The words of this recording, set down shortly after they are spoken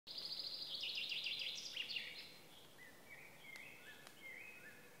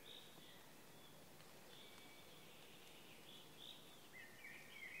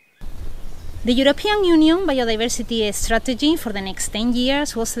The European Union Biodiversity Strategy for the next 10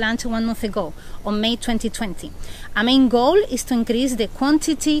 years was launched 1 month ago, on May 2020. A main goal is to increase the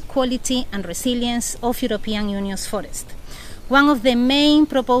quantity, quality and resilience of European Union's forest. One of the main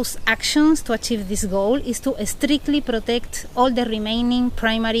proposed actions to achieve this goal is to strictly protect all the remaining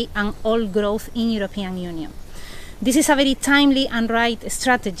primary and old growth in European Union. This is a very timely and right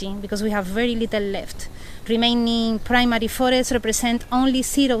strategy because we have very little left. Remaining primary forests represent only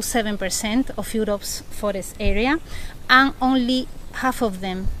 0.7% of Europe's forest area, and only half of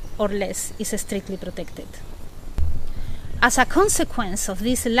them or less is strictly protected. As a consequence of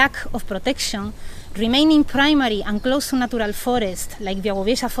this lack of protection, remaining primary and close to natural forests, like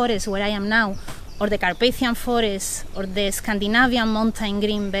Białowieża forest where I am now, or the Carpathian forests, or the Scandinavian mountain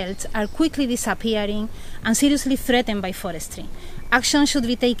green belts are quickly disappearing and seriously threatened by forestry. Action should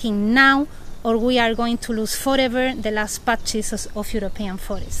be taken now, or we are going to lose forever the last patches of European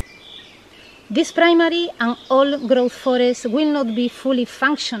forests. These primary and old-growth forests will not be fully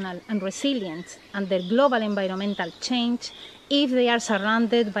functional and resilient under global environmental change if they are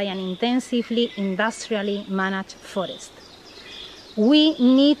surrounded by an intensively industrially managed forest. We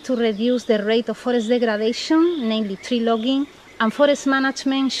need to reduce the rate of forest degradation, namely tree logging, and forest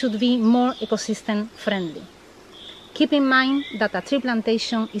management should be more ecosystem-friendly. Keep in mind that a tree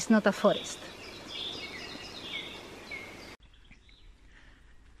plantation is not a forest.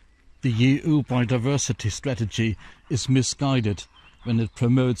 The EU Biodiversity Strategy is misguided when it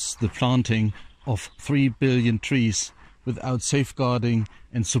promotes the planting of 3 billion trees without safeguarding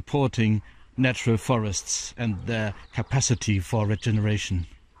and supporting natural forests and their capacity for regeneration.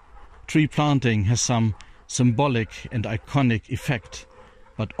 Tree planting has some symbolic and iconic effect,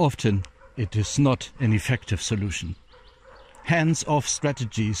 but often it is not an effective solution. Hands-off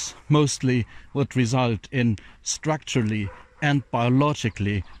strategies mostly would result in structurally and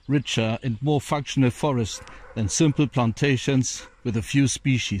biologically richer and more functional forests than simple plantations with a few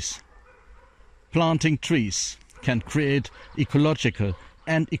species. Planting trees can create ecological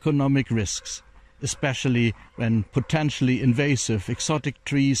and economic risks, especially when potentially invasive exotic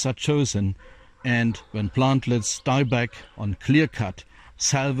trees are chosen and when plantlets die back on clear-cut,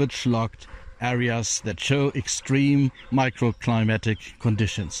 salvage-logged areas that show extreme microclimatic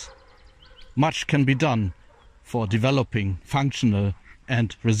conditions. Much can be done for developing functional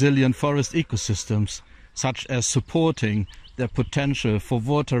and resilient forest ecosystems, such as supporting their potential for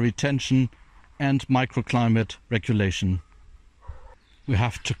water retention and microclimate regulation. We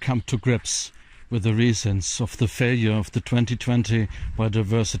have to come to grips with the reasons of the failure of the 2020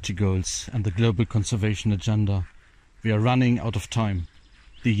 biodiversity goals and the global conservation agenda. We are running out of time.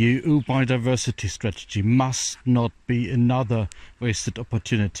 The EU Biodiversity Strategy must not be another wasted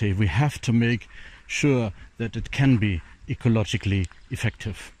opportunity. We have to make sure that it can be ecologically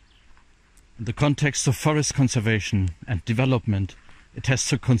effective. In the context of forest conservation and development, it has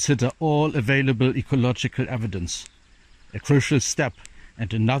to consider all available ecological evidence. A crucial step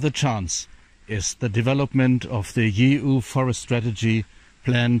and another chance is the development of the EU Forest Strategy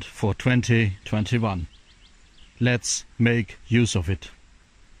planned for 2021. Let's make use of it.